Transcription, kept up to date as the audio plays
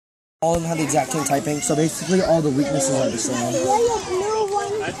All of them have the exact same typing, so basically all the weaknesses are the same.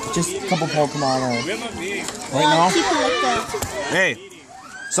 Just a couple Pokemon right now. Hey,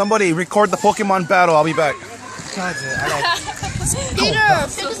 somebody record the Pokemon battle. I'll be back.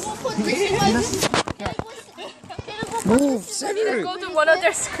 Move, Sebie. Go to one of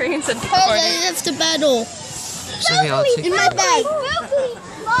their screens and record Hey, that's the battle. Sebie, I'll take In my bag.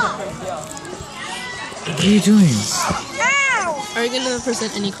 What are you doing? Are you gonna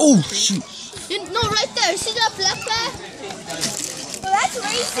present any? Oh, shoot. No, right there. See that black guy? Well, that's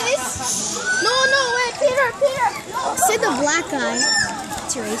racist. No, wait, Peter. No. See the black guy.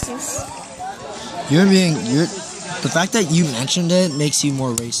 It's racist. The fact that you mentioned it makes you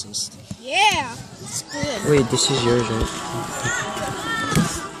more racist. Yeah, it's good. Wait, this is yours, right?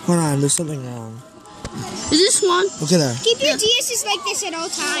 Hold on, there's something wrong. Is this one? Look at that. Keep your GSs like this at all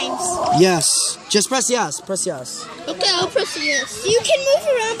times. Yes. Just press yes. Press yes. Okay, I'll press yes. You can move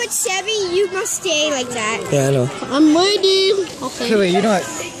around, but Sebie, you must stay like that. Yeah, I know. I'm waiting. Okay. Okay, wait, you know what?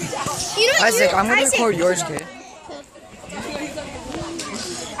 Isaac, I'm gonna record yours, kid.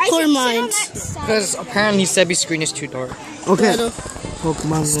 Record mine. Because apparently Sebie's screen is too dark. Okay.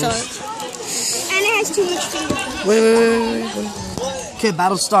 Pokemon Start. And it has too much finger. Wait. Okay,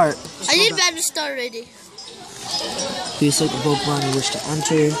 battle start. I need battle start already. Please select the Pokemon you wish to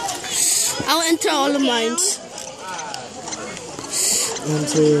enter. I'll enter all of mine.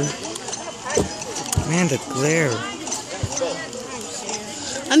 Enter. Man, the glare.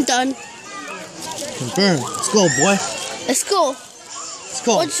 I'm done. Confirm. Let's go, boy. Let's go. Let's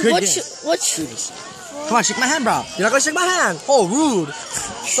go. Good game. Come on, shake my hand, bro. You're not gonna shake my hand. Oh, rude.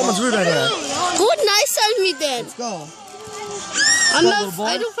 Someone's rude right there. Good, nice on me then. Let's go. I don't have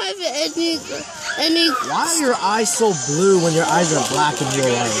any. Why are your eyes so blue when your eyes are black in real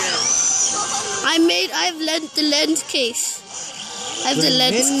life? I've the lens case. I have the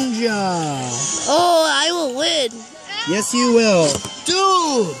lens. Ninja. Oh, I will win. Yes, you will.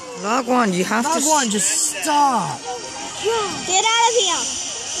 Dude. Lagwan, you have to. Lagwan, just stop. Get out of here.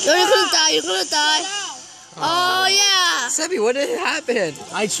 You're gonna die. Oh yeah. Sebie, what did happen?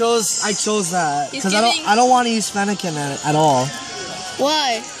 I chose that because I don't want to use Fennekin at all.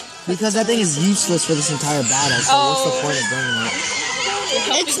 Why? Because that thing is useless for this entire battle. So what's the point of bringing it?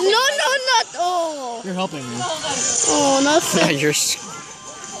 It's not. Oh. You're helping me. Oh, not. You're.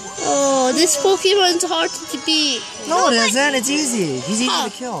 Oh, this Pokemon's hard to beat. No, it isn't. It's easy. He's easy to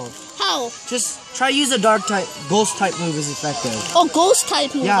kill. How? Just try use a dark type, ghost type move is effective. Oh, ghost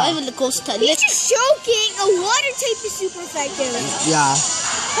type move. Yeah. I have a ghost type. He's just joking. A water type is super effective. Yeah.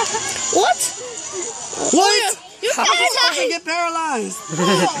 What? What? You're How did I get paralyzed? I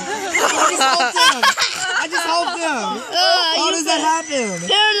just helped him. How does that happen?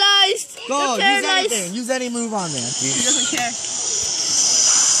 Paralyzed. Go, You're use anything. Use any move on there. He doesn't care.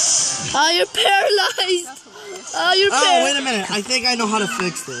 You're paralyzed. You're paralyzed. Oh, wait a minute. I think I know how to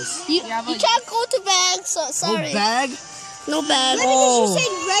fix this. You can't go to bag. So, sorry. No bag? No bag. Oh.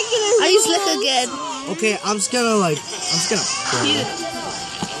 I use lick again. Okay, I'm just gonna.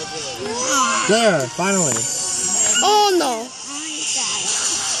 There, finally. Oh no.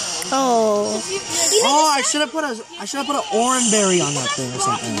 Oh. Oh, I should have put an oranberry on that thing or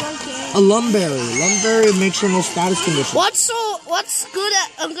something. A lumberry. Lumberry makes your most status condition. What's good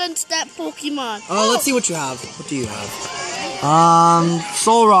against that Pokemon? Let's see what you have. What do you have?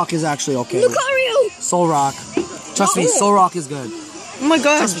 Soul Rock is actually okay. Lucario. Soul Rock. Trust me, Soul Rock is good. Oh my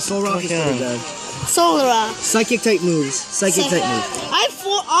god. Trust me, Soul Rock is pretty good. Soul Rock. Psychic type moves. Psychic type moves. I have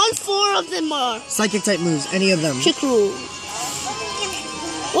all four of them are. Psychic type moves. Any of them. Trick Room.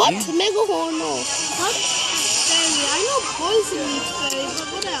 What? Mega Horn, no. What? I know Poison Leaf, but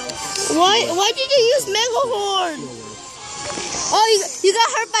what else? Why did you use Mega Horn? Oh, you got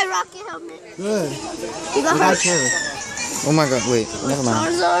hurt by Rocket Helmet. Good. You got hurt. Oh my god, wait, never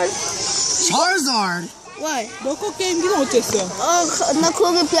mind. Charizard? Why? Oh,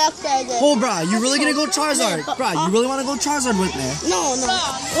 nakuha black tiger. Oh, brah, you really gonna go Charizard? Brah, you really wanna go Charizard with me? No.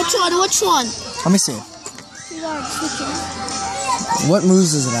 Which one? Let me see. What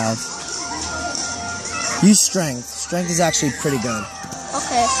moves does it have? Use Strength. Strength is actually pretty good.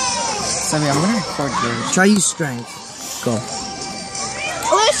 Okay. Sebie, I'm gonna record yours. Try use Strength. Go.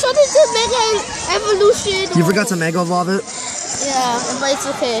 Oh, I saw the Mega Evolution. You forgot to Mega Evolve it? Yeah, but it's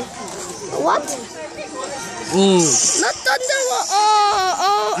okay. What? Oh. Not Thunder.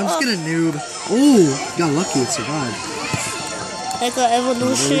 Oh. I'm just gonna noob. Oh, got lucky. It survived. Mega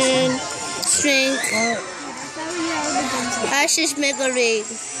Evolution. Strength. Ash's Mega Ring.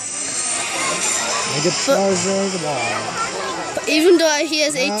 Mega Charizard. Wow. Even though he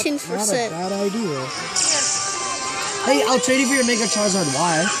has 18%. Not a bad idea. Hey, I'll trade you for your Mega Charizard.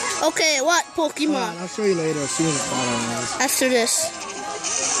 Why? Okay, what Pokemon? I'll show you later as soon as it's battle. After this.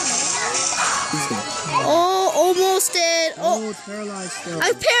 Oh, almost dead. Oh, it's paralyzed still.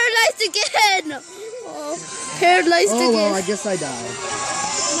 I'm paralyzed again. Oh, paralyzed again. Oh, well, I guess I died.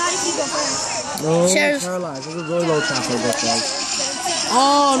 Not if you go first. No, I'm paralyzed. There's a really low chance I'll get that.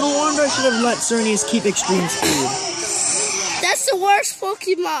 Oh, no wonder I should have let Cernius keep extreme speed. That's the worst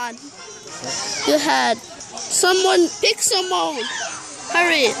Pokemon you had. Someone, pick someone.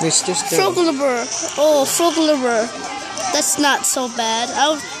 Hurry. Mr. Frogleber. Oh, Frogleber. That's not so bad.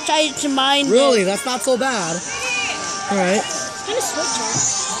 I'll try to mind it. Really? That's not so bad. Alright. Kind of switch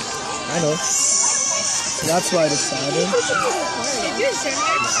I know. That's why I decided.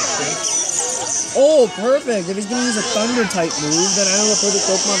 Oh, perfect. If he's going to use a thunder type move, then I know the perfect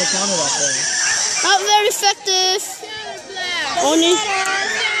Pokemon to counter that thing. Not very effective. Only.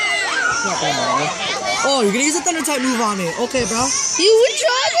 Not that bad. Oh, you're going to use a thunder type move on me. Okay, bro. You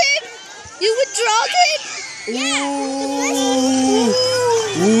withdraw him. You withdraw him. Ooh.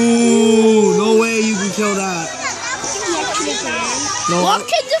 Ooh. No way you can kill that. No. What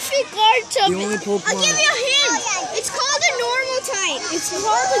can defeat Garchomp? The only Pokemon. I'll give you a hint. It's called a normal type. It's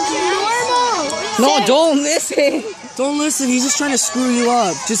called a normal. No, don't listen. Don't listen. He's just trying to screw you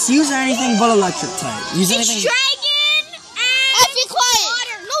up. Just use anything but electric type. Use anything. It's dragon and be quiet.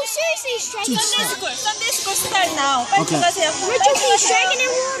 Water. No, seriously, it's dragon. Okay. It's dragon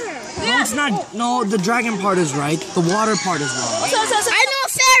and water. No, it's not. No, the dragon part is right. The water part is wrong. I know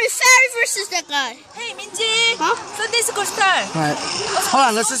fairy versus that guy. Hey, Minji. Huh? Sunday school start. Alright. Hold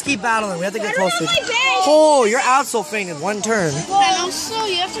on, let's just keep battling. We have to get close to it. Oh, you're out so faint in one turn. And also,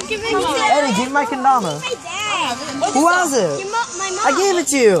 you have to give it Eddie, give me my kendama. my dad. Who has it? My mom. I gave it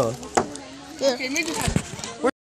to you. Yeah.